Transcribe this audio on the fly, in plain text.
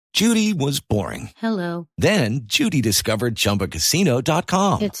Judy was boring. Hello. Then Judy discovered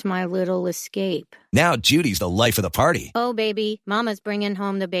ChumbaCasino.com. It's my little escape. Now Judy's the life of the party. Oh, baby, mama's bringing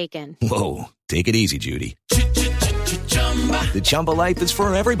home the bacon. Whoa, take it easy, Judy. The Chumba life is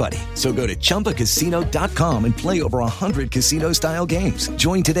for everybody. So go to ChumbaCasino.com and play over 100 casino-style games.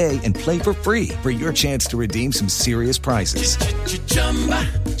 Join today and play for free for your chance to redeem some serious prizes.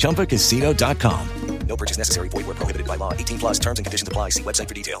 ChumbaCasino.com. No purchase necessary. Void where prohibited by law. 18 plus terms and conditions apply. See website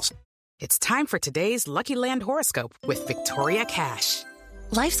for details. It's time for today's Lucky Land horoscope with Victoria Cash.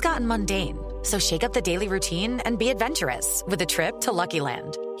 Life's gotten mundane, so shake up the daily routine and be adventurous with a trip to Lucky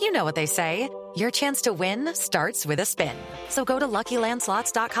Land. You know what they say. Your chance to win starts with a spin. So go to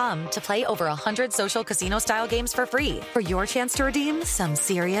LuckyLandSlots.com to play over 100 social casino-style games for free for your chance to redeem some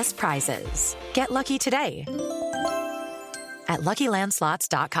serious prizes. Get lucky today at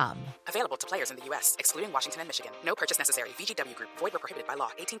LuckyLandSlots.com. Available to players in the U.S., excluding Washington and Michigan. No purchase necessary. VGW Group. Void where prohibited by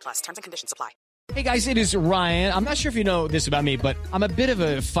law. 18 plus. Terms and conditions apply. Hey guys, it is Ryan. I'm not sure if you know this about me, but I'm a bit of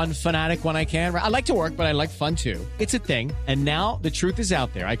a fun fanatic when I can. I like to work, but I like fun too. It's a thing. And now the truth is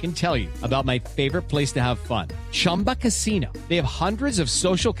out there. I can tell you about my favorite place to have fun. Chumba Casino. They have hundreds of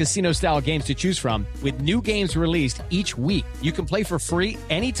social casino style games to choose from with new games released each week. You can play for free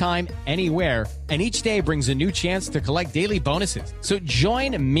anytime, anywhere. And each day brings a new chance to collect daily bonuses. So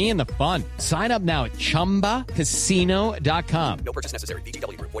join me in the fun. Sign up now at ChumbaCasino.com. No purchase necessary.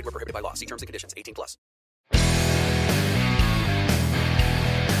 VGW Group. Void where prohibited by law. See terms and conditions. 18 plus.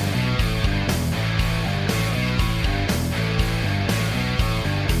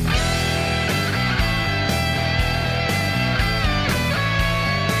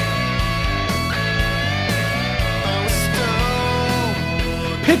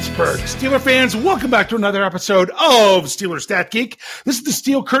 Pittsburgh Steeler fans, welcome back to another episode of Steeler Stat Geek. This is the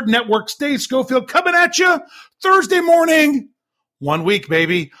Steel Curtain Network's Dave Schofield coming at you Thursday morning. 1 week,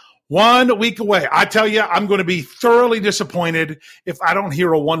 baby. 1 week away. I tell you, I'm going to be thoroughly disappointed if I don't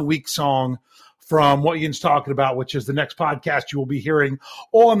hear a 1 week song from what Ian's talking about, which is the next podcast you will be hearing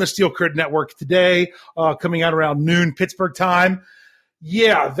on the Steel Curtain Network today, coming out around noon Pittsburgh time.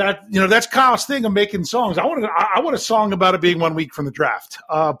 Yeah, that's Kyle's thing of making songs. I want a song about it being 1 week from the draft.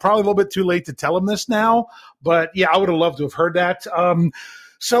 Probably a little bit too late to tell him this now, but yeah, I would have loved to have heard that.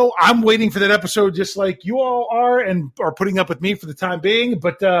 So I'm waiting for that episode just like you all are and are putting up with me for the time being.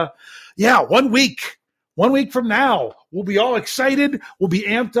 But yeah, 1 week. 1 week from now, we'll be all excited. We'll be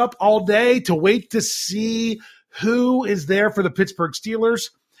amped up all day to wait to see who is there for the Pittsburgh Steelers.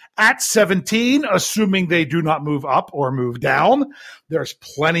 At 17, assuming they do not move up or move down. There's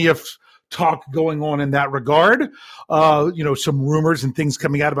plenty of talk going on in that regard. Some rumors and things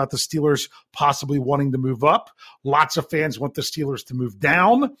coming out about the Steelers possibly wanting to move up. Lots of fans want the Steelers to move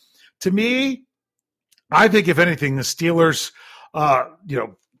down. To me, I think if anything, the Steelers,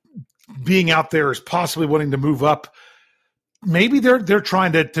 being out there is possibly wanting to move up. Maybe they're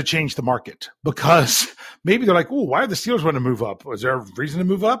trying to change the market because maybe they're like, oh, why are the Steelers want to move up? Is there a reason to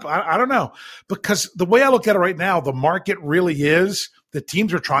move up? I don't know. Because the way I look at it right now, the market really is the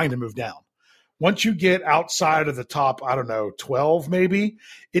teams are trying to move down. Once you get outside of the top, 12 maybe,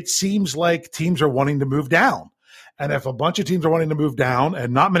 it seems like teams are wanting to move down. And if a bunch of teams are wanting to move down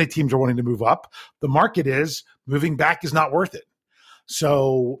and not many teams are wanting to move up, the market is moving back is not worth it.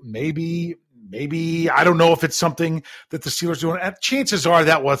 So maybe I don't know if it's something that the Steelers are doing. And chances are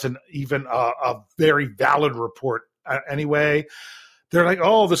that wasn't even a very valid report anyway. They're like,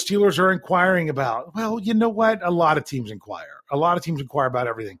 oh, the Steelers are inquiring about. Well, you know what? A lot of teams inquire. A lot of teams inquire about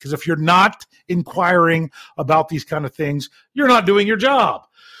everything. Because if you're not inquiring about these kind of things, you're not doing your job.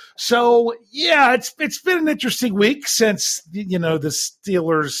 So, yeah, it's been an interesting week since, the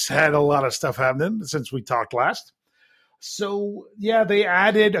Steelers had a lot of stuff happening since we talked last. So, yeah, they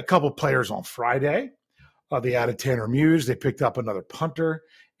added a couple players on Friday. They added Tanner Muse. They picked up another punter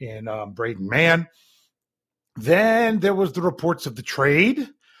in Braden Mann. Then there was the reports of the trade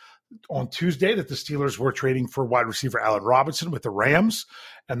on Tuesday that the Steelers were trading for wide receiver Allen Robinson with the Rams.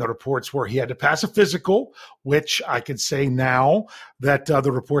 And the reports were he had to pass a physical, which I could say now that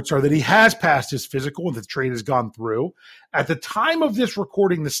the reports are that he has passed his physical and the trade has gone through. At the time of this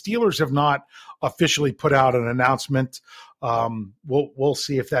recording, the Steelers have not officially put out an announcement. We'll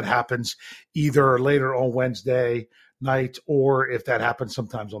see if that happens either later on Wednesday night or if that happens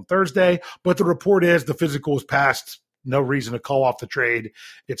sometimes on Thursday. But the report is the physical is passed. No reason to call off the trade.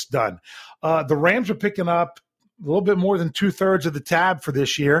 It's done. The Rams are picking up a little bit more than 2/3 of the tab for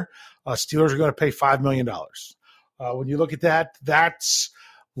this year. Steelers are going to pay $5 million. When you look at that, that's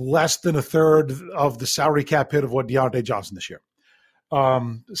less than a third of the salary cap hit of what Deontay Johnson this year.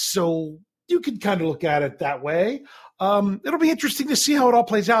 So, you can kind of look at it that way. It'll be interesting to see how it all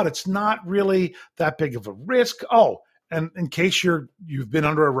plays out. It's not really that big of a risk. Oh, and in case you've been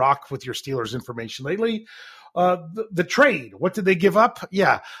under a rock with your Steelers information lately, the trade, what did they give up?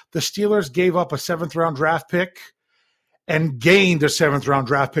 Yeah, the Steelers gave up a 7th-round draft pick and gained a 7th-round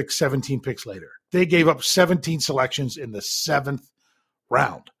draft pick 17 picks later. They gave up 17 selections in the 7th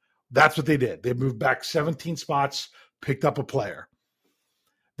round. That's what they did. They moved back 17 spots, picked up a player.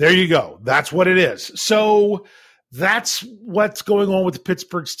 There you go. That's what it is. So that's what's going on with the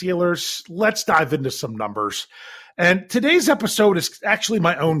Pittsburgh Steelers. Let's dive into some numbers. And today's episode is actually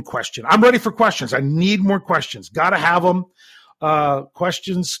my own question. I'm ready for questions. I need more questions. Got to have them.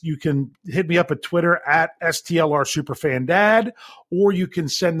 Questions, you can hit me up at Twitter at STLRSuperFanDad, or you can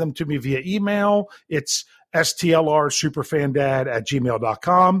send them to me via email. It's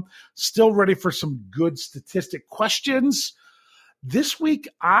STLRSuperFanDad@gmail.com. Still ready for some good statistic questions. This week,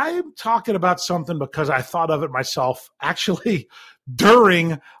 I'm talking about something because I thought of it myself actually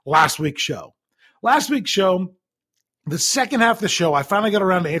during last week's show. Last week's show, the second half of the show, I finally got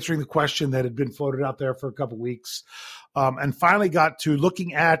around to answering the question that had been floated out there for a couple weeks, and finally got to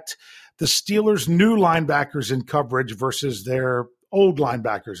looking at the Steelers' new linebackers in coverage versus their old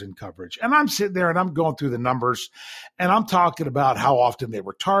linebackers in coverage. And I'm sitting there and I'm going through the numbers and I'm talking about how often they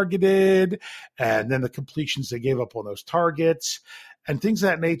were targeted and then the completions they gave up on those targets and things of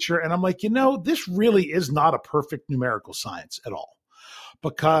that nature. And I'm like, this really is not a perfect numerical science at all.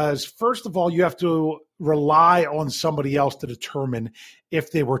 Because first of all, you have to rely on somebody else to determine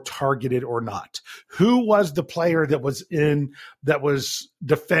if they were targeted or not. Who was the player that was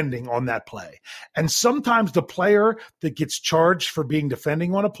defending on that play? And sometimes the player that gets charged for being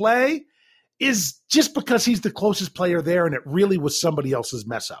defending on a play is just because he's the closest player there and it really was somebody else's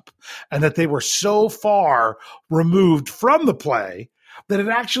mess up. And that they were so far removed from the play that it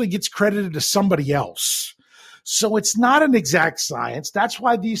actually gets credited to somebody else. So it's not an exact science. That's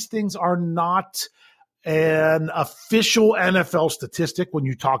why these things are not an official NFL statistic when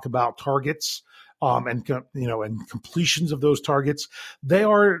you talk about targets and completions of those targets. They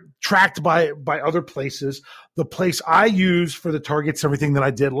are tracked by other places. The place I use for the targets, everything that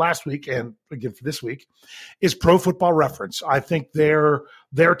I did last week and again for this week, is Pro Football Reference. I think they're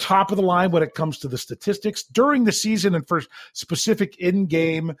top of the line when it comes to the statistics during the season and for specific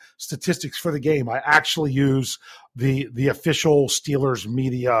in-game statistics for the game. I actually use the official Steelers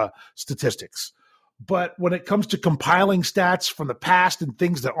media statistics. But when it comes to compiling stats from the past and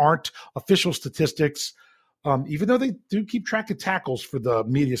things that aren't official statistics, even though they do keep track of tackles for the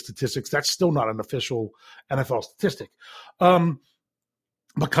media statistics, that's still not an official NFL statistic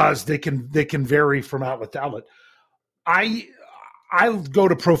because they can vary from outlet to outlet. I go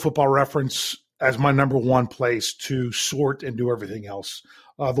to Pro Football Reference as my number one place to sort and do everything else.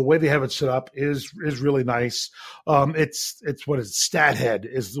 The way they have it set up is really nice. It's what is Stat Head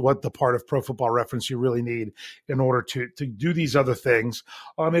is what the part of Pro Football Reference you really need in order to do these other things.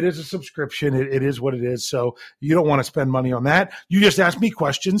 It is a subscription. It is what it is. So you don't want to spend money on that. You just ask me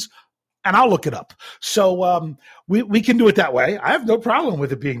questions and I'll look it up. So we can do it that way. I have no problem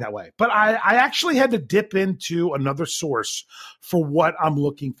with it being that way. But I actually had to dip into another source for what I'm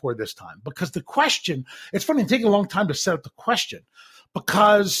looking for this time. Because the question, it's funny, it's taking a long time to set up the question.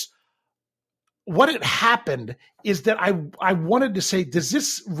 Because what had happened is that I wanted to say, does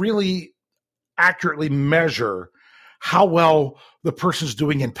this really accurately measure how well the person's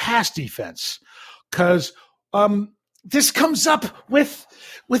doing in pass defense? Because this comes up with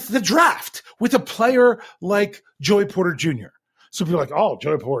the draft, with a player like Joey Porter Jr. So people are like, oh,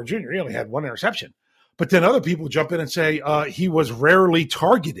 Joey Porter Jr., he only had one interception. But then other people jump in and say he was rarely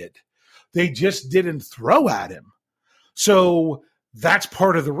targeted. They just didn't throw at him. So that's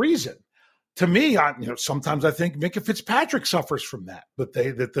part of the reason. To me, sometimes I think Minka Fitzpatrick suffers from that. But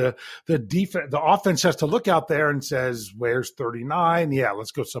the defense, the offense has to look out there and says, "Where's 39? Yeah,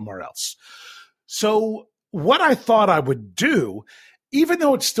 let's go somewhere else." So what I thought I would do, even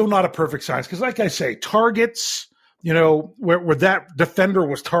though it's still not a perfect science, because like I say, targets, where that defender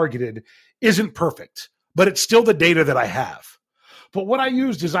was targeted, isn't perfect, but it's still the data that I have. But what I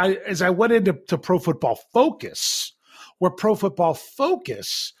used is I went into Pro Football Focus, where Pro Football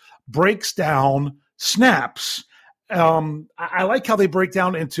Focus breaks down snaps. I like how they break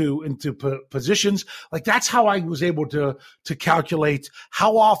down into positions. Like that's how I was able to calculate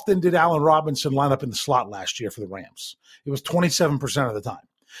how often did Allen Robinson line up in the slot last year for the Rams. It was 27% of the time.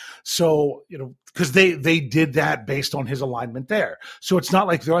 So, because they did that based on his alignment there. So it's not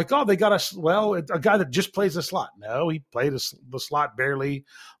like they're like, oh, they got a guy that just plays the slot. No, he played the slot barely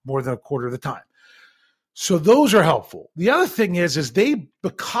more than a quarter of the time. So those are helpful. The other thing is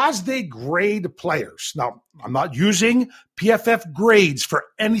because they grade players. Now, I'm not using PFF grades for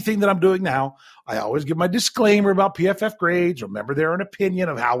anything that I'm doing now. I always give my disclaimer about PFF grades. Remember, they're an opinion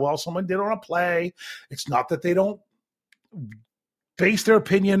of how well someone did on a play. It's not that they don't base their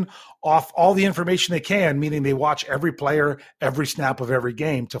opinion off all the information they can, meaning they watch every player, every snap of every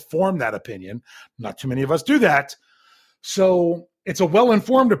game to form that opinion. Not too many of us do that. So it's a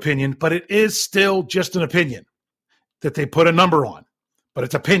well-informed opinion, but it is still just an opinion that they put a number on, but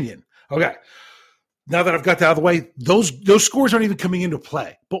it's opinion. Okay. Now that I've got that out of the way, those scores aren't even coming into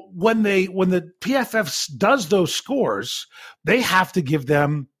play. But when the PFF does those scores, they have to give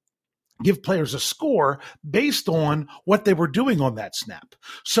players a score based on what they were doing on that snap.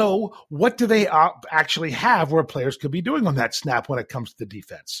 So what do they actually have where players could be doing on that snap when it comes to the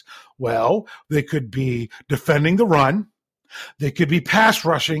defense? Well, they could be defending the run, they could be pass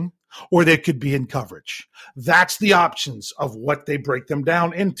rushing, or they could be in coverage. That's the options of what they break them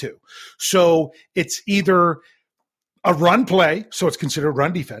down into. So it's either a run play, so it's considered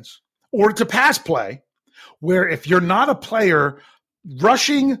run defense, or it's a pass play where if you're not a player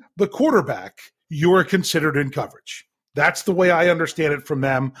rushing the quarterback, you are considered in coverage. That's the way I understand it from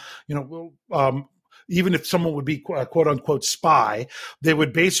them. Even if someone would be quote unquote spy, they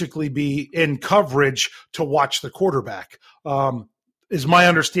would basically be in coverage to watch the quarterback. Is my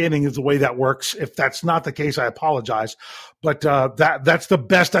understanding is the way that works. If that's not the case, I apologize. But that's the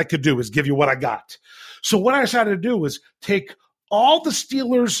best I could do is give you what I got. So what I decided to do was take all the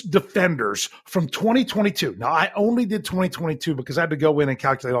Steelers defenders from 2022. Now, I only did 2022 because I had to go in and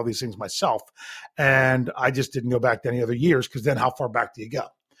calculate all these things myself. And I just didn't go back to any other years because then how far back do you go?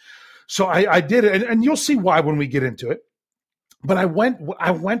 So I did it, and you'll see why when we get into it. But I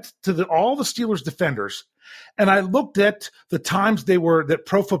went to all the Steelers defenders, and I looked at the times that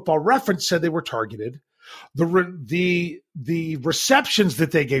Pro Football Reference said they were targeted, the receptions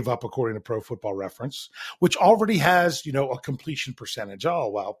that they gave up according to Pro Football Reference, which already has a completion percentage. Oh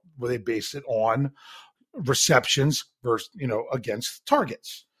well, they base it on receptions versus against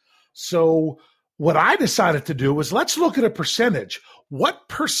targets. So what I decided to do was let's look at a percentage. What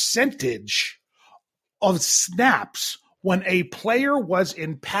percentage of snaps when a player was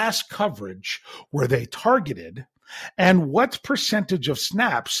in pass coverage were they targeted, and what percentage of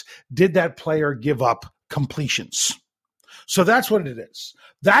snaps did that player give up completions? So that's what it is.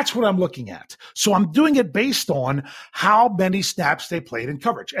 That's what I'm looking at. So I'm doing it based on how many snaps they played in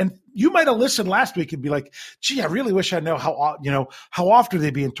coverage. And you might have listened last week and be like, gee, I really wish I know how often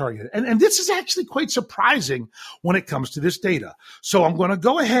they're being targeted. And this is actually quite surprising when it comes to this data. So I'm going to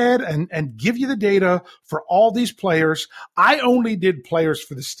go ahead and give you the data for all these players. I only did players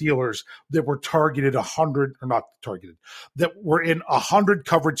for the Steelers that were targeted 100 or not targeted, that were in 100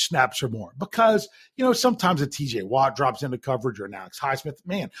 coverage snaps or more, because, sometimes a TJ Watt drops into coverage or an Alex Highsmith.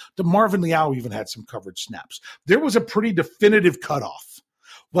 Man, the Marvin Leal even had some coverage snaps. There was a pretty definitive cutoff.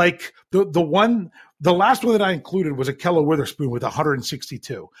 Like the last one that I included was a Kello Witherspoon with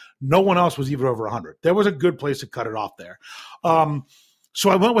 162. No one else was even over 100. There was a good place to cut it off there. So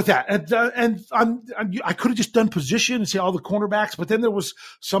I went with that. And I could have just done position and say all the cornerbacks, but then there was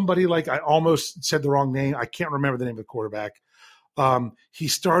somebody like, I almost said the wrong name. I can't remember the name of the quarterback. He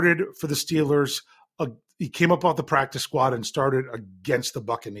started for the Steelers. He came up off the practice squad and started against the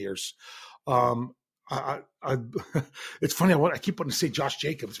Buccaneers. It's funny. I keep wanting to say Josh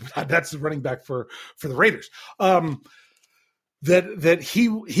Jacobs, but that's the running back for the Raiders. That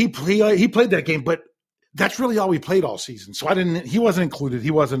he played that game, but that's really all we played all season. So he wasn't included. He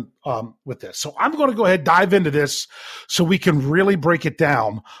wasn't with this. So I'm going to go ahead, dive into this so we can really break it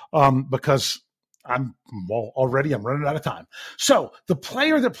down because I'm running out of time. So the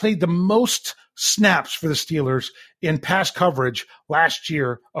player that played the most snaps for the Steelers in pass coverage last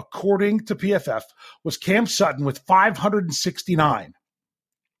year, according to PFF, was Cam Sutton with 569.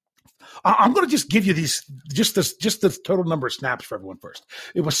 I'm going to just give you just the total number of snaps for everyone first.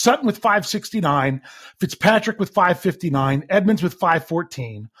 It was Sutton with 569, Fitzpatrick with 559, Edmonds with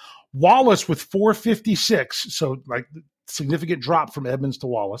 514, Wallace with 456. So like significant drop from Edmonds to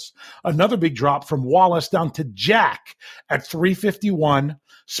Wallace. Another big drop from Wallace down to Jack at 351.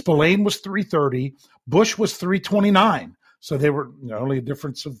 Spillane was 330. Bush was 329. So they were only a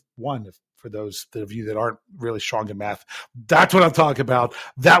difference of one. For those of you that aren't really strong in math, that's what I'm talking about.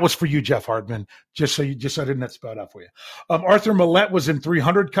 That was for you, Jeff Hardman, just so I didn't have to spell it out for you. Arthur Millette was in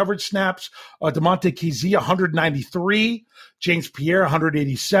 300 coverage snaps. DeMonte Kazee, 193. James Pierre,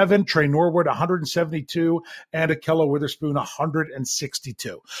 187. Trey Norwood, 172. And Akello Witherspoon,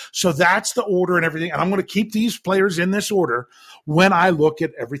 162. So that's the order and everything. And I'm going to keep these players in this order when I look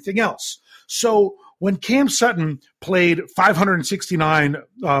at everything else. So When Cam Sutton played 569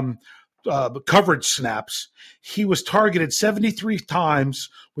 coverage snaps, he was targeted 73 times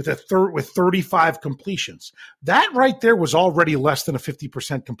with 35 completions. That right there was already less than a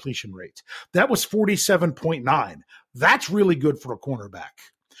 50% completion rate. That was 47.9. That's really good for a cornerback.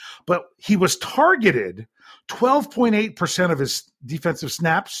 But he was targeted 12.8% of his defensive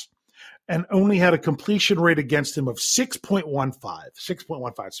snaps and only had a completion rate against him of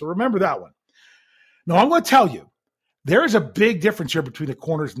 6.15. So remember that one. Now, I'm going to tell you, there is a big difference here between the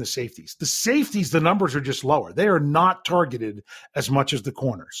corners and the safeties. The safeties, the numbers are just lower. They are not targeted as much as the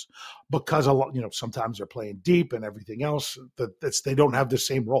corners because sometimes they're playing deep and everything else. They don't have the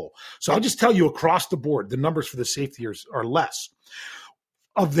same role. So I'll just tell you across the board, the numbers for the safeties are less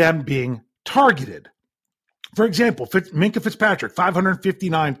of them being targeted. For example, Minkah Fitzpatrick,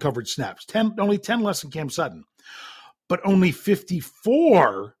 559 coverage snaps, only 10 less than Cam Sutton, but only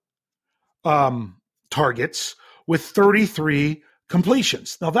 54 targets with 33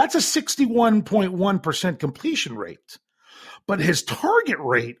 completions. Now, that's a 61.1% completion rate, but his target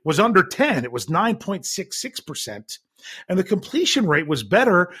rate was under 10. It was 9.66%, and the completion rate was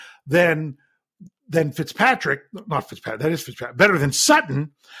better than Fitzpatrick, not Fitzpatrick, that is Fitzpatrick, better than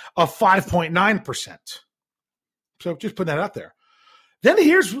Sutton of 5.9%. So just put that out there. Then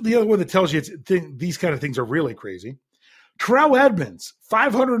here's the other one that tells you these kind of things are really crazy. Terrell Edmonds,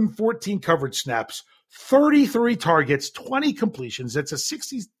 514 coverage snaps, 33 targets, 20 completions. That's a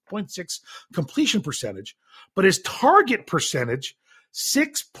 60.6 completion percentage, but his target percentage,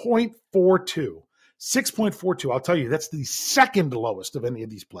 6.42. 6.42. I'll tell you, that's the second lowest of any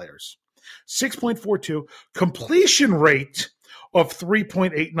of these players. 6.42. Completion rate of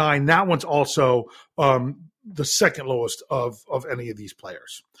 3.89. That one's also the second lowest of any of these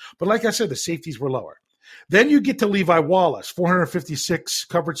players. But like I said, the safeties were lower. Then you get to Levi Wallace, 456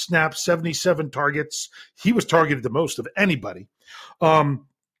 coverage snaps, 77 targets. He was targeted the most of anybody.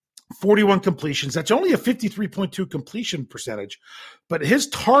 41 completions. That's only a 53.2 completion percentage, but his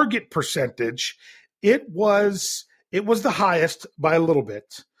target percentage, it was the highest by a little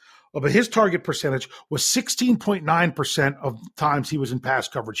bit. But his target percentage was 16.9% of times he was in pass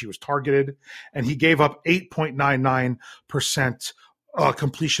coverage. He was targeted, and he gave up 8.99%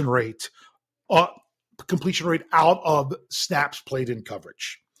 completion rate out of snaps played in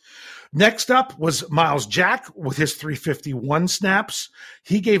coverage. Next up was Miles Jack with his 351 snaps.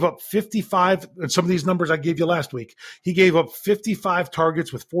 He gave up 55, and some of these numbers I gave you last week. He gave up 55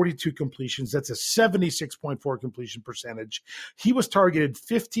 targets with 42 completions. That's a 76.4 completion percentage. He was targeted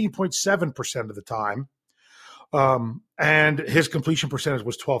 15.7% of the time. And his completion percentage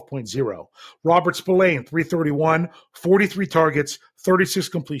was 12.0. Robert Spillane, 331, 43 targets, 36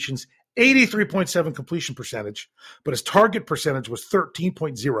 completions, 83.7 completion percentage, but his target percentage was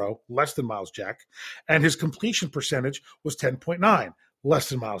 13.0, less than Miles Jack, and his completion percentage was 10.9, less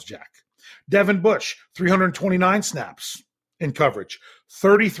than Miles Jack. Devin Bush, 329 snaps in coverage,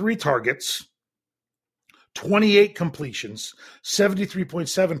 33 targets, 28 completions,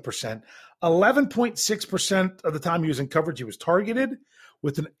 73.7%, 11.6% of the time he was in coverage, he was targeted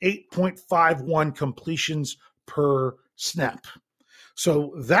with an 8.51 completions per snap.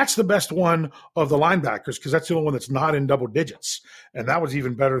 So that's the best one of the linebackers because that's the only one that's not in double digits. And that was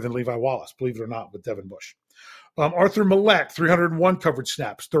even better than Levi Wallace, believe it or not, with Devin Bush. Arthur Millette, 301 coverage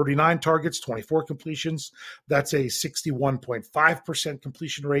snaps, 39 targets, 24 completions. That's a 61.5%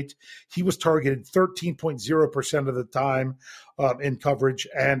 completion rate. He was targeted 13.0% of the time in coverage,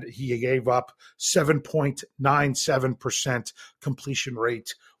 and he gave up 7.97% completion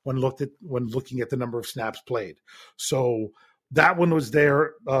rate when looking at the number of snaps played. So that one was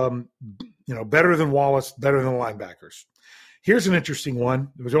there, better than Wallace, better than the linebackers. Here's an interesting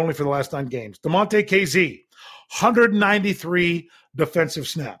one. It was only for the last 9 games. DeMonte KZ, 193 defensive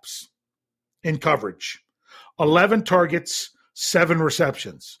snaps in coverage, 11 targets, 7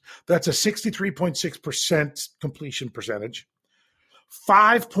 receptions. That's a 63.6% completion percentage,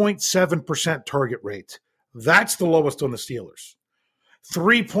 5.7% target rate. That's the lowest on the Steelers.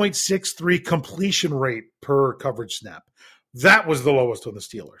 3.63 completion rate per coverage snap. That was the lowest on the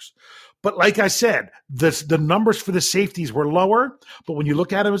Steelers. But like I said, the numbers for the safeties were lower, but when you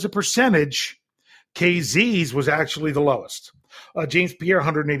look at them as a percentage, KZ's was actually the lowest. James Pierre,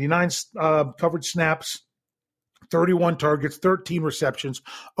 189 coverage snaps, 31 targets, 13 receptions,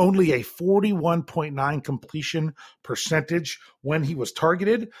 only a 41.9 completion percentage when he was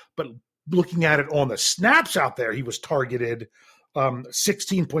targeted. But looking at it on the snaps out there, he was targeted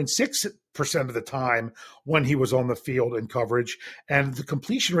 16.6% of the time when he was on the field in coverage, and the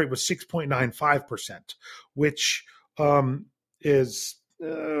completion rate was 6.95%, which is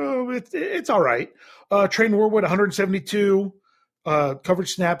it's all right. Trey Norwood, 172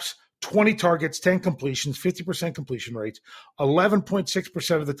 coverage snaps, 20 targets, 10 completions, 50% completion rate,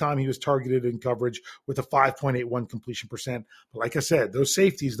 11.6% of the time he was targeted in coverage with a 5.81 completion percent. But like I said, those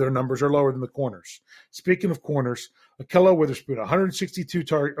safeties, their numbers are lower than the corners. Speaking of corners, Ahkello Witherspoon, 162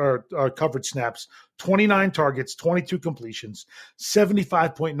 coverage snaps, 29 targets, 22 completions,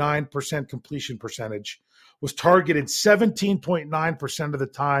 75.9% completion percentage, was targeted 17.9% of the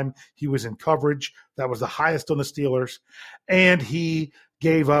time he was in coverage. That was the highest on the Steelers. And he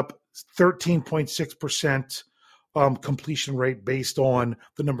gave up 13.6% completion rate based on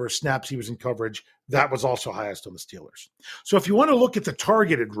the number of snaps he was in coverage. That was also highest on the Steelers. So if you want to look at the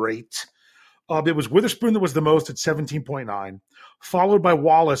targeted rate, it was Witherspoon that was the most at 17.9, followed by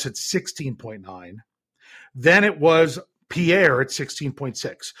Wallace at 16.9. Then it was Pierre at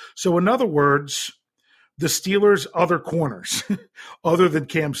 16.6. So in other words, the Steelers' other corners, other than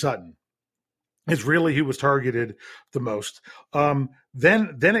Cam Sutton, is really who was targeted the most. Then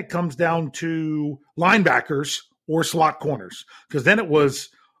it comes down to linebackers or slot corners, because then it was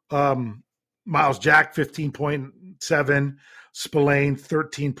Miles Jack, 15.7, Spillane,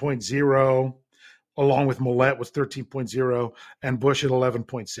 13.0, along with Millette was 13.0, and Bush at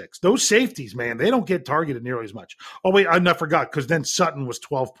 11.6. Those safeties, man, they don't get targeted nearly as much. Oh, wait, I forgot, because then Sutton was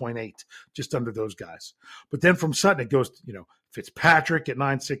 12.8, just under those guys. But then from Sutton, it goes, Fitzpatrick at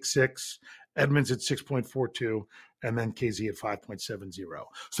 9.66, Edmonds at 6.42, and then KZ at 5.70.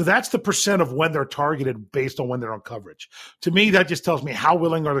 So that's the percent of when they're targeted based on when they're on coverage. To me, that just tells me how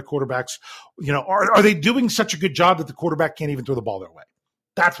willing are the quarterbacks. Are they doing such a good job that the quarterback can't even throw the ball their way?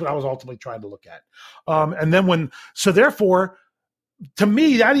 That's what I was ultimately trying to look at. And then therefore, to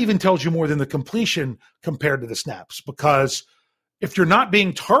me, that even tells you more than the completion compared to the snaps, because if you're not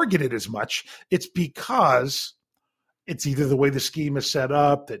being targeted as much, it's because it's either the way the scheme is set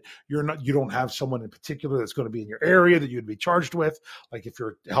up, that you don't have someone in particular that's going to be in your area that you'd be charged with, like if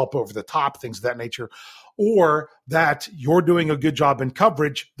you're help over the top, things of that nature, or that you're doing a good job in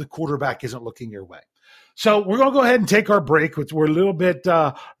coverage, the quarterback isn't looking your way. So we're going to go ahead and take our break, which we're a little bit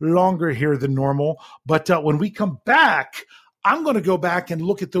longer here than normal. But when we come back, I'm going to go back and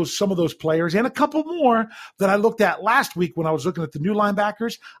look at some of those players and a couple more that I looked at last week when I was looking at the new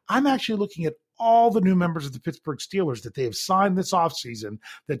linebackers. I'm actually looking at all the new members of the Pittsburgh Steelers that they have signed this offseason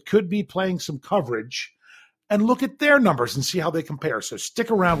that could be playing some coverage, and look at their numbers and see how they compare. So stick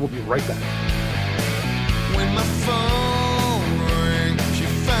around. We'll be right back. When my phone rang, she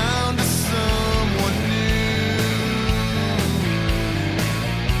found someone new.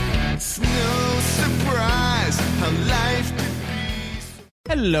 It's no surprise how life could be.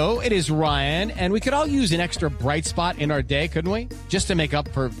 Hello, it is Ryan, and we could all use an extra bright spot in our day, couldn't we? Just to make up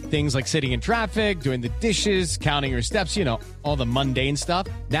for things like sitting in traffic, doing the dishes, counting your steps, all the mundane stuff.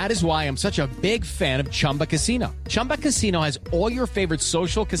 That is why I'm such a big fan of Chumba Casino. Chumba Casino has all your favorite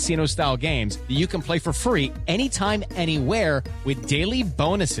social casino-style games that you can play for free anytime, anywhere with daily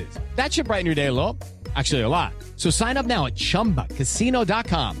bonuses. That should brighten your day a little. Actually, a lot. So sign up now at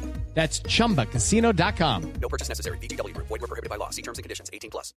ChumbaCasino.com. That's ChumbaCasino.com. No purchase necessary. VGW Group. Void where prohibited by law. See terms and conditions.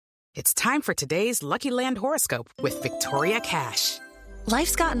 18+. It's time for today's Lucky Land horoscope with Victoria Cash.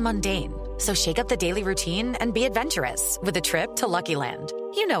 Life's gotten mundane, so shake up the daily routine and be adventurous with a trip to Lucky Land.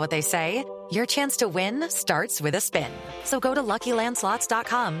 You know what they say. Your chance to win starts with a spin. So go to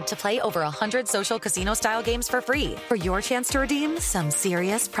LuckyLandSlots.com to play over 100 social casino-style games for free for your chance to redeem some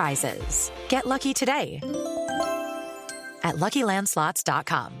serious prizes. Get lucky today at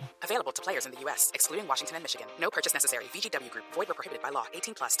LuckyLandSlots.com. Available to players in the U.S., excluding Washington and Michigan. No purchase necessary. VGW Group. Void where prohibited by law.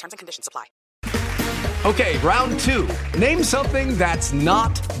 18+. Terms and conditions apply. Okay, round two. Name something that's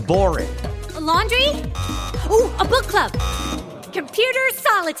not boring. A laundry? Ooh, a book club. Computer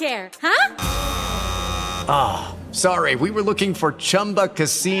solitaire, huh? Ah, sorry, we were looking for Chumba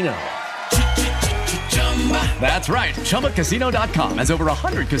Casino. That's right, ChumbaCasino.com has over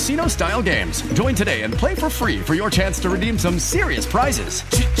 100 casino-style games. Join today and play for free for your chance to redeem some serious prizes.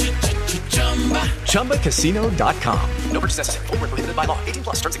 ChumbaCasino.com. No purchase necessary. Void where prohibited by law. 18+.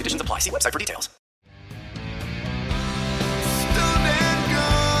 Terms and conditions apply. See website for details. Stood and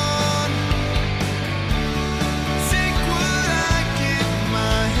gone. Take what I get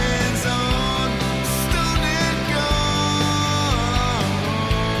my hands on. Stood and gone.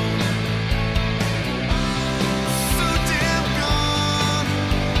 So damn gone.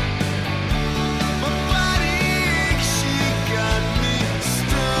 My body aches, she got me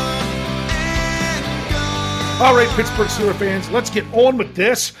strung and gone. All right, Pittsburgh Steelers fans, let's get on with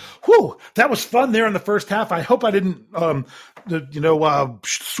this. Whew, that was fun there in the first half. I hope I didn't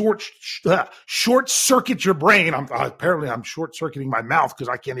short circuit your brain. Apparently I'm short circuiting my mouth because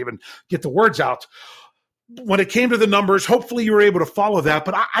I can't even get the words out. When it came to the numbers, hopefully you were able to follow that.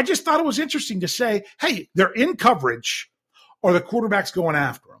 But I just thought it was interesting to say, hey, they're in coverage, or the quarterback's going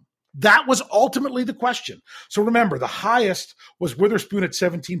after them. That was ultimately the question. So remember, the highest was Witherspoon at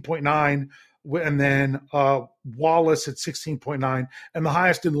 17.9, and then Wallace at 16.9, and the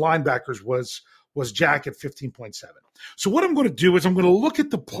highest in linebackers was Jack at 15.7. So what I'm going to do is I'm going to look at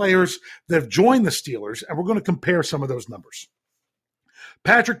the players that have joined the Steelers, and we're going to compare some of those numbers.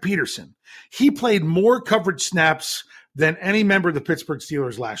 Patrick Peterson, he played more coverage snaps than any member of the Pittsburgh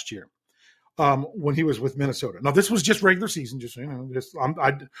Steelers last year when he was with Minnesota. Now, this was just regular season, just so you know.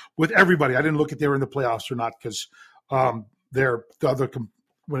 With everybody, I didn't look at they were in the playoffs or not because when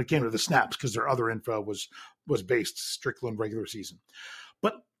it came to the snaps, because their other info was based strictly on regular season.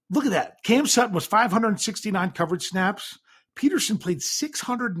 But look at that. Cam Sutton was 569 coverage snaps. Peterson played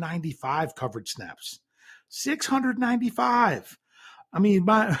 695 coverage snaps. 695. I mean,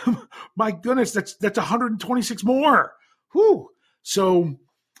 my goodness, that's 126 more. Whew. So,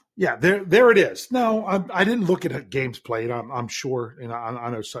 yeah, there it is. No, I didn't look at games played. I'm sure, and I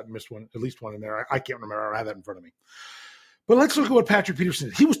know Sutton missed one, at least one in there. I can't remember. I don't have that in front of me. But let's look at what Patrick Peterson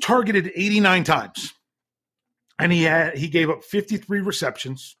did. He was targeted 89 times, and he gave up 53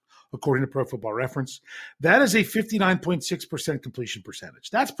 receptions, according to Pro Football Reference. That is a 59.6% completion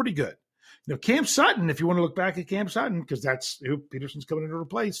percentage. That's pretty good. You know, Cam Sutton, if you want to look back at Cam Sutton, because that's who Peterson's coming in to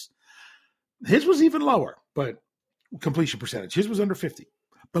replace, his was even lower, but completion percentage. His was under 50.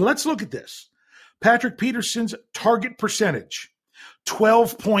 But let's look at this. Patrick Peterson's target percentage,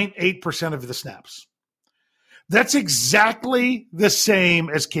 12.8% of the snaps. That's exactly the same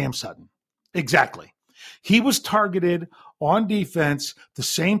as Cam Sutton. Exactly. He was targeted on defense the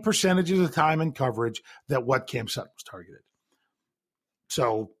same percentage of the time in coverage that what Cam Sutton was targeted.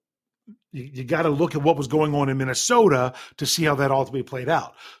 So you got to look at what was going on in Minnesota to see how that ultimately played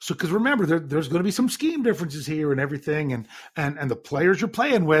out. So, because remember, there's going to be some scheme differences here and everything, and the players you're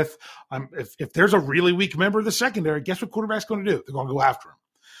playing with. If there's a really weak member of the secondary, guess what quarterback's going to do? They're going to go after him.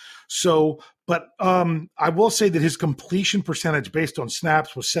 So, but I will say that his completion percentage based on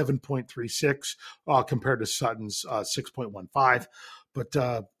snaps was 7.36 compared to Sutton's 6.15.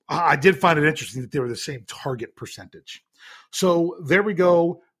 But I did find it interesting that they were the same target percentage. So there we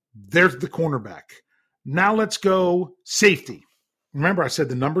go. There's the cornerback. Now let's go safety. Remember, I said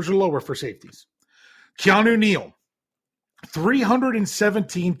the numbers are lower for safeties. Keanu Neal,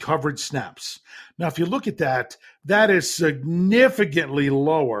 317 coverage snaps. Now, if you look at that, that is significantly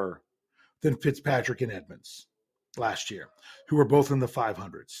lower than Fitzpatrick and Edmonds last year, who were both in the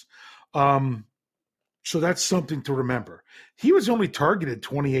 500s. So that's something to remember. He was only targeted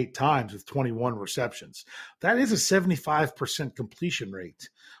 28 times with 21 receptions. That is a 75% completion rate,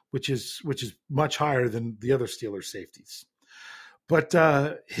 which is much higher than the other Steelers safeties. But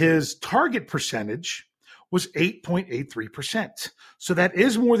his target percentage was 8.83%. So that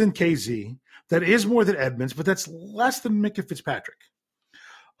is more than KZ. That is more than Edmonds, but that's less than Minkah Fitzpatrick.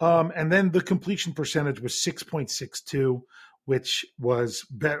 And then the completion percentage was 6.62, which was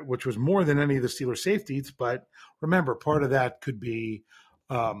more than any of the Steelers safeties. But remember, part of that could be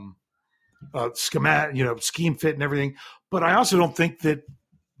scheme fit and everything. But I also don't think that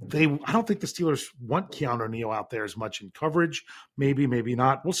I don't think the Steelers want Keanu Neal out there as much in coverage. Maybe, maybe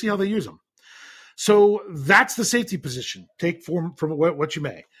not. We'll see how they use him. So that's the safety position. Take from what you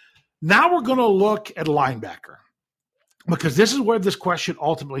may. Now we're going to look at linebacker, because this is where this question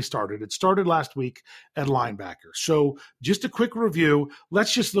ultimately started. It started last week at linebacker. So just a quick review.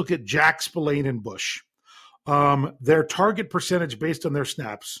 Let's just look at Jack, Spillane, and Bush. Their target percentage based on their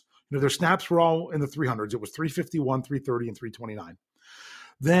snaps. Their snaps were all in the 300s. It was 351, 330, and 329.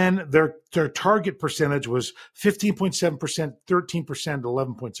 Then their target percentage was 15.7%, 13%,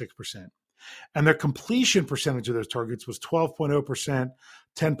 11.6%. And their completion percentage of those targets was 12.0%,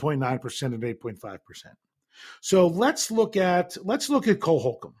 10.9%, and 8.5%. So let's look at Cole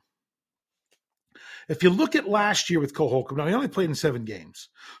Holcomb. If you look at last year with Cole Holcomb, now he only played in 7 games.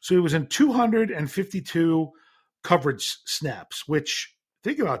 So he was in 252 coverage snaps, which,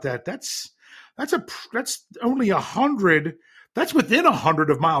 think about that, that's only 100. That's within 100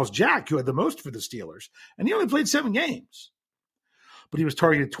 of Myles Jack, who had the most for the Steelers. And he only played 7 games. But he was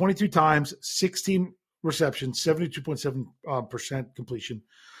targeted 22 times, 16 receptions, 72.7% completion.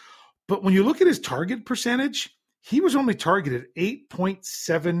 But when you look at his target percentage, he was only targeted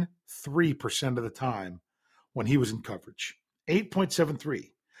 8.73% of the time when he was in coverage.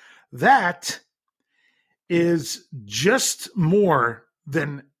 8.73. That is just more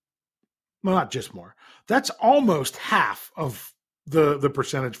than, well, not just more. That's almost half of the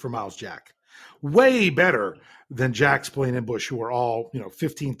percentage for Miles Jack. Way better than Jack, Spillane, and Bush, who are all,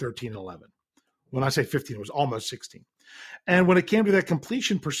 15, 13, and 11. When I say 15, it was almost 16. And when it came to that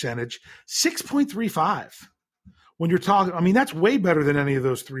completion percentage, 6.35. When you're talking, that's way better than any of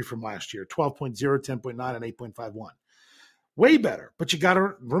those three from last year, 12.0, 10.9, and 8.51. Way better. But you got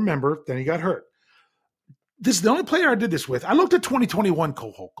to remember, then he got hurt. This is the only player I did this with. I looked at 2021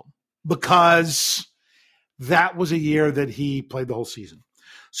 Cole Holcomb because that was a year that he played the whole season.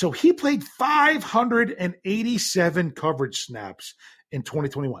 So he played 587 coverage snaps in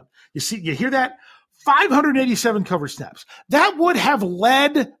 2021. You hear that? 587 coverage snaps. That would have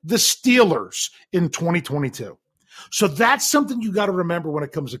led the Steelers in 2022. So that's something you got to remember when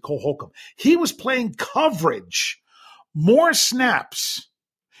it comes to Cole Holcomb. He was playing coverage more snaps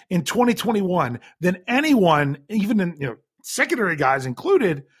in 2021 than anyone, even in secondary guys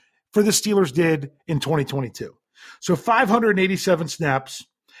included, for the Steelers did in 2022. So 587 snaps,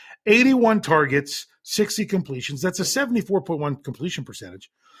 81 targets, 60 completions. That's a 74.1 completion percentage.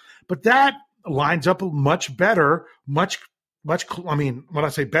 But that lines up much better, when I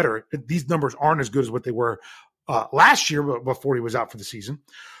say better, these numbers aren't as good as what they were last year before he was out for the season.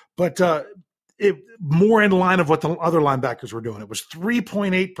 But more in line of what the other linebackers were doing. It was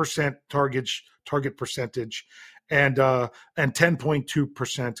 3.8% target percentage and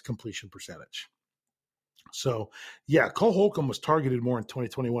 10.2% completion percentage. So, yeah, Cole Holcomb was targeted more in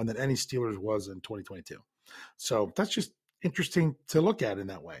 2021 than any Steelers was in 2022. So that's just interesting to look at in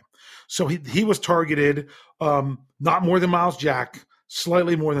that way. So he was targeted not more than Miles Jack,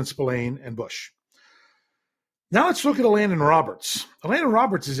 slightly more than Spillane and Bush. Now let's look at Landon Roberts. Landon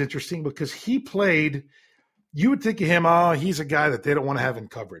Roberts is interesting because he played, you would think of him, he's a guy that they don't want to have in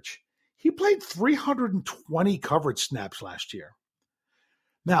coverage. He played 320 coverage snaps last year.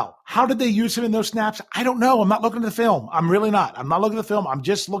 Now, how did they use him in those snaps? I don't know. I'm not looking at the film. I'm really not. I'm not looking at the film. I'm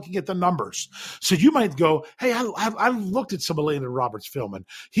just looking at the numbers. So you might go, hey, I looked at some of Landon Roberts' film, and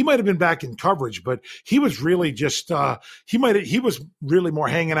he might have been back in coverage, but he was really just he was really more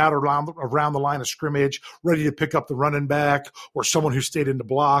hanging out around the line of scrimmage, ready to pick up the running back or someone who stayed in the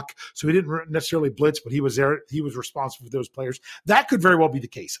block. So he didn't necessarily blitz, but he was there. He was responsible for those players. That could very well be the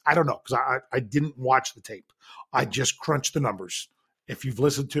case. I don't know because I didn't watch the tape. I just crunched the numbers. If you've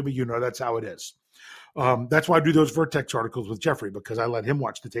listened to me, you know that's how it is. That's why I do those Vertex articles with Jeffrey, because I let him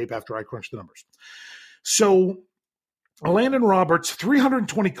watch the tape after I crunch the numbers. So Landon Roberts,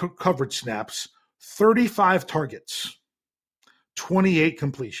 320 coverage snaps, 35 targets, 28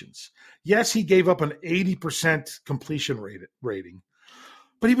 completions. Yes, he gave up an 80% completion rating,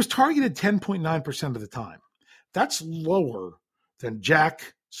 but he was targeted 10.9% of the time. That's lower than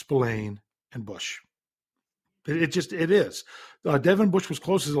Jack, Spillane, and Bush. It is. Devin Bush was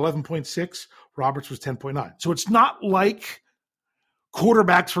close as 11.6. Roberts was 10.9. So it's not like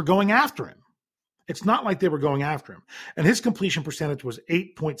quarterbacks were going after him. It's not like they were going after him. And his completion percentage was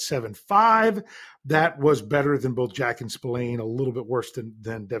 8.75. That was better than both Jack and Spillane, a little bit worse than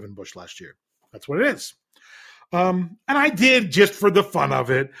Devin Bush last year. That's what it is. And I did, just for the fun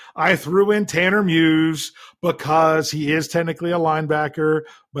of it, I threw in Tanner Muse because he is technically a linebacker,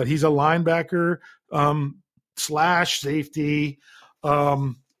 but he's a linebacker slash safety.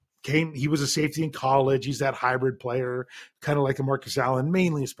 He was a safety in college. He's that hybrid player, kind of like a Marcus Allen,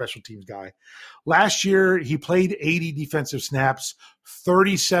 mainly a special teams guy. Last year, he played 80 defensive snaps.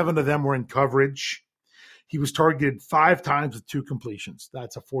 37 of them were in coverage. He was targeted 5 times with 2 completions.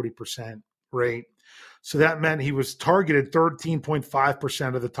 That's a 40% rate. So that meant he was targeted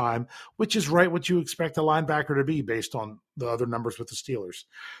 13.5% of the time, which is right what you expect a linebacker to be based on the other numbers with the Steelers.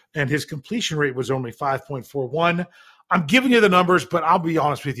 And his completion rate was only 5.41. I'm giving you the numbers, but I'll be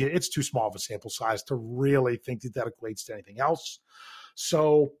honest with you, it's too small of a sample size to really think that equates to anything else.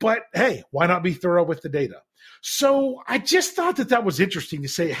 So, but hey, why not be thorough with the data? So I just thought that was interesting to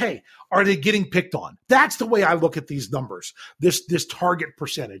say, hey, are they getting picked on? That's the way I look at these numbers, this target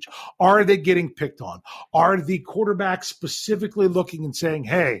percentage. Are they getting picked on? Are the quarterbacks specifically looking and saying,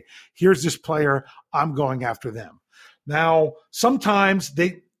 hey, here's this player, I'm going after them? Now, sometimes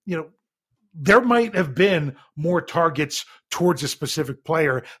there might have been more targets towards a specific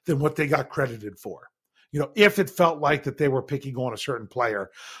player than what they got credited for. If it felt like that they were picking on a certain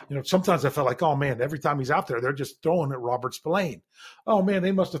player, sometimes I felt like, oh man, every time he's out there, they're just throwing at Robert Spillane. Oh man,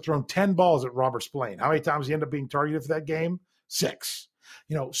 they must have thrown 10 balls at Robert Spillane. How many times he ended up being targeted for that game? 6.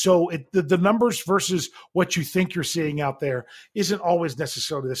 So the numbers versus what you think you're seeing out there isn't always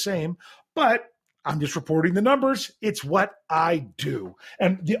necessarily the same. But I'm just reporting the numbers. It's what I do.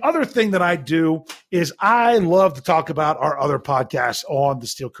 And the other thing that I do is I love to talk about our other podcasts on the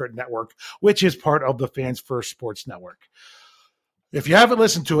Steel Curtain Network, which is part of the Fans First Sports Network. If you haven't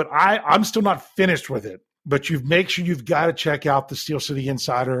listened to it, I'm still not finished with it, but make sure you've got to check out the Steel City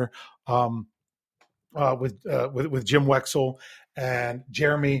Insider with Jim Wexel and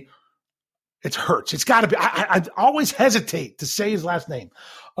Jeremy. It hurts. It's got to be. I always hesitate to say his last name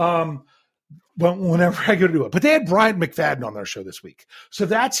whenever I go to do it. But they had Brian McFadden on their show this week. So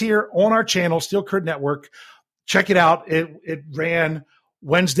that's here on our channel, Steel Curtain Network. Check it out. It ran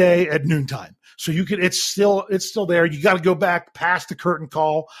Wednesday at noontime. So you can, it's still there. You got to go back past the curtain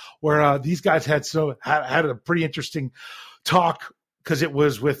call where these guys had a pretty interesting talk, because it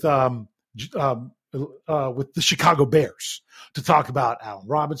was with the Chicago Bears, to talk about Allen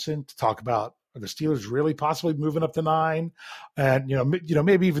Robinson, to talk about are the Steelers really possibly moving up to 9, and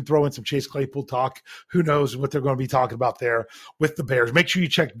maybe even throw in some Chase Claypool talk. Who knows what they're going to be talking about there with the Bears? Make sure you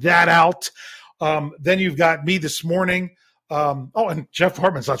check that out. Then you've got me this morning. And Jeff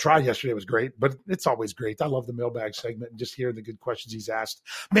Hartman's I tried yesterday was great, but it's always great. I love the mailbag segment and just hearing the good questions he's asked.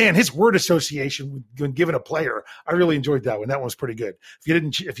 Man, his word association when given a player, I really enjoyed that one. That one was pretty good. If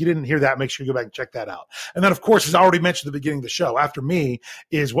you didn't hear that, make sure you go back and check that out. And then, of course, as I already mentioned at the beginning of the show, after me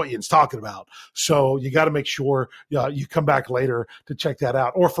is what Ian's talking about. So you got to make sure you come back later to check that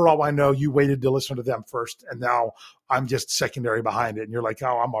out. Or for all I know, you waited to listen to them first, and now I'm just secondary behind it, and you're like,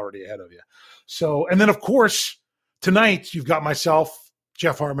 oh, I'm already ahead of you. So, and then, of course, tonight, you've got myself,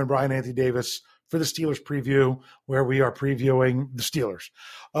 Jeff Hartman, Brian Anthony Davis for the Steelers preview, where we are previewing the Steelers.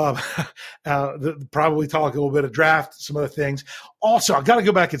 Probably talk a little bit of draft, some other things. Also, I've got to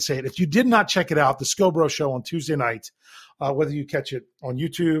go back and say it. If you did not check it out, the Scobro Show on Tuesday night, whether you catch it on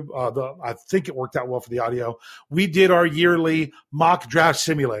YouTube, I think it worked out well for the audio. We did our yearly mock draft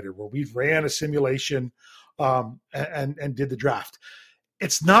simulator where we ran a simulation and did the draft.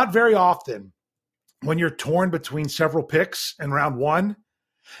 It's not very often when you're torn between several picks in round 1,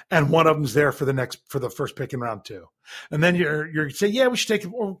 and one of them's there for the first pick in round 2. And then you're saying, yeah, we should take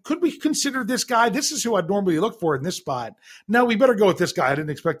him, or could we consider this guy? This is who I'd normally look for in this spot. No, we better go with this guy. I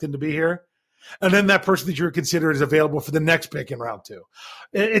didn't expect him to be here. And then that person that you're considered is available for the next pick in round 2.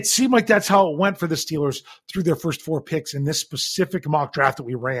 It seemed like that's how it went for the Steelers through their first 4 picks in this specific mock draft that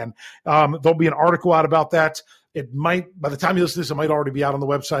we ran. There'll be an article out about that. It might, by the time you listen to this, it might already be out on the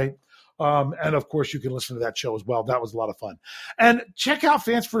website. And of course, you can listen to that show as well. That was a lot of fun. And check out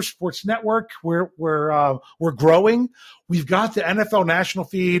Fans First Sports Network. We're growing. We've got the NFL National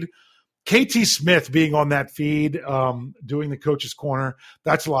feed. KT Smith being on that feed, doing the Coach's Corner.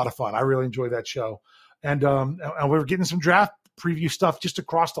 That's a lot of fun. I really enjoy that show. And we're getting some draft preview stuff just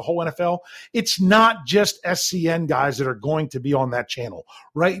across the whole NFL. It's not just SCN guys that are going to be on that channel.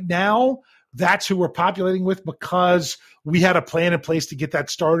 Right now, that's who we're populating with, because we had a plan in place to get that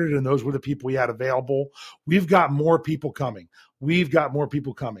started, and those were the people we had available. We've got more people coming. We've got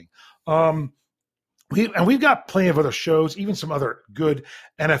plenty of other shows, even some other good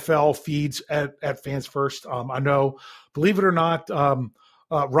NFL feeds at Fans First. I know, believe it or not,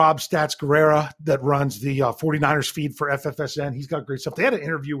 Rob Stats Guerrera that runs the 49ers feed for FFSN. He's got great stuff. They had an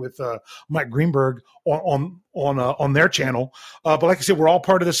interview with Mike Greenberg on their channel. But like I said, we're all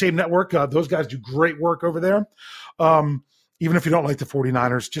part of the same network. Those guys do great work over there. Even if you don't like the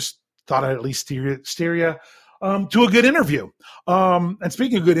 49ers, just thought I'd at least steer you to a good interview. And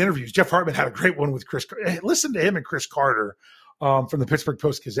speaking of good interviews, Jeff Hartman had a great one with Chris. Listen to him and Chris Carter from the Pittsburgh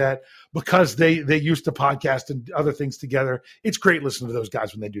Post-Gazette, because they used to podcast and other things together. It's great listening to those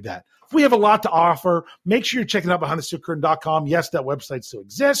guys when they do that. We have a lot to offer. Make sure you're checking out BehindTheSteelCurtain.com. Yes, that website still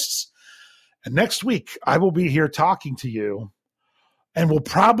exists. And next week, I will be here talking to you, and will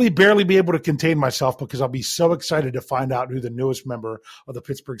probably barely be able to contain myself, because I'll be so excited to find out who the newest member of the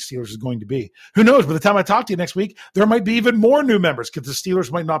Pittsburgh Steelers is going to be. Who knows? By the time I talk to you next week, there might be even more new members, because the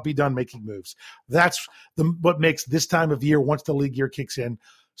Steelers might not be done making moves. That's what makes this time of year, once the league year kicks in,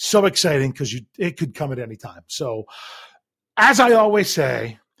 so exciting, because it could come at any time. So, as I always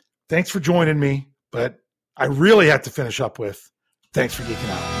say, thanks for joining me, but I really have to finish up with thanks for geeking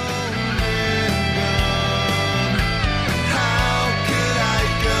out.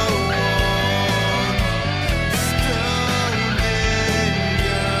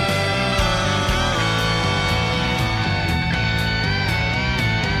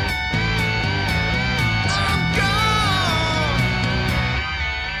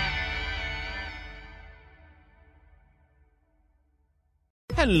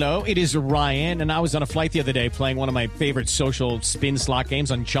 Hello, it is Ryan, and I was on a flight the other day playing one of my favorite social spin slot games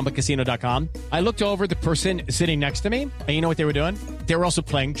on ChumbaCasino.com. I looked over at the person sitting next to me, and you know what they were doing? They were also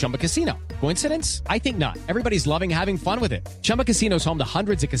playing Chumba Casino. Coincidence? I think not. Everybody's loving having fun with it. Chumba Casino is home to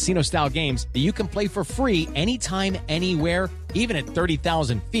hundreds of casino-style games that you can play for free anytime, anywhere, even at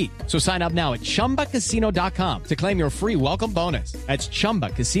 30,000 feet. So sign up now at ChumbaCasino.com to claim your free welcome bonus. That's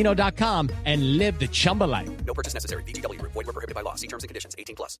ChumbaCasino.com and live the Chumba life. No purchase necessary. VGW Group. Void where prohibited by law. See terms and conditions.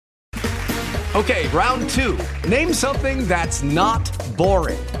 18+. Okay, round two. Name something that's not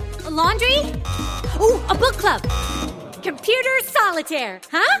boring. A laundry? Ooh, a book club. Computer solitaire,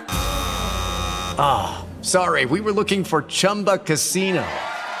 huh? Ah, sorry, we were looking for Chumba Casino.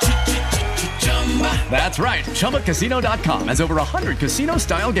 That's right, ChumbaCasino.com has over 100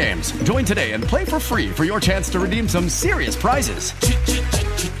 casino-style games. Join today and play for free for your chance to redeem some serious prizes.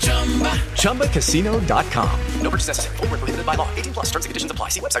 ChumbaCasino.com. No purchase necessary. Void where prohibited by law. 18+. Terms and conditions apply.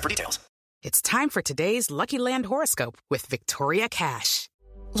 See website for details. It's time for today's Lucky Land horoscope with Victoria Cash.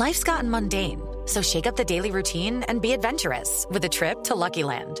 Life's gotten mundane, so shake up the daily routine and be adventurous with a trip to Lucky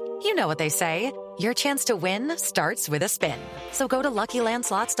Land. You know what they say. Your chance to win starts with a spin. So go to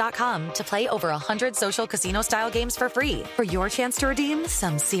LuckyLandSlots.com to play over 100 social casino-style games for free for your chance to redeem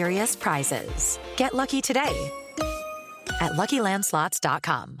some serious prizes. Get lucky today at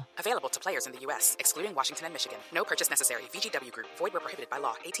LuckyLandSlots.com. Available to players in the U.S., excluding Washington and Michigan. No purchase necessary. VGW Group. Void where prohibited by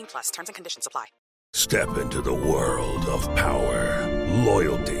law. 18+. Terms and conditions apply. Step into the world of power,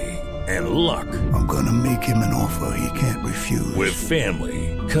 loyalty, and luck. I'm gonna make him an offer he can't refuse. With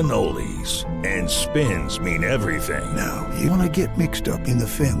family, cannolis, and spins mean everything. Now, you wanna get mixed up in the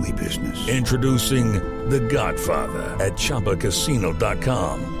family business. Introducing The Godfather at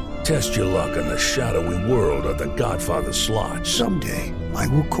ChumbaCasino.com. Test your luck in the shadowy world of The Godfather slot. Someday, I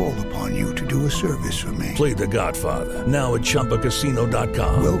will call upon you to do a service for me. Play The Godfather, now at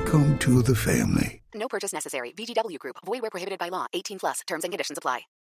ChumbaCasino.com. Welcome to the family. No purchase necessary. VGW Group. Void where prohibited by law. 18+. Terms and conditions apply.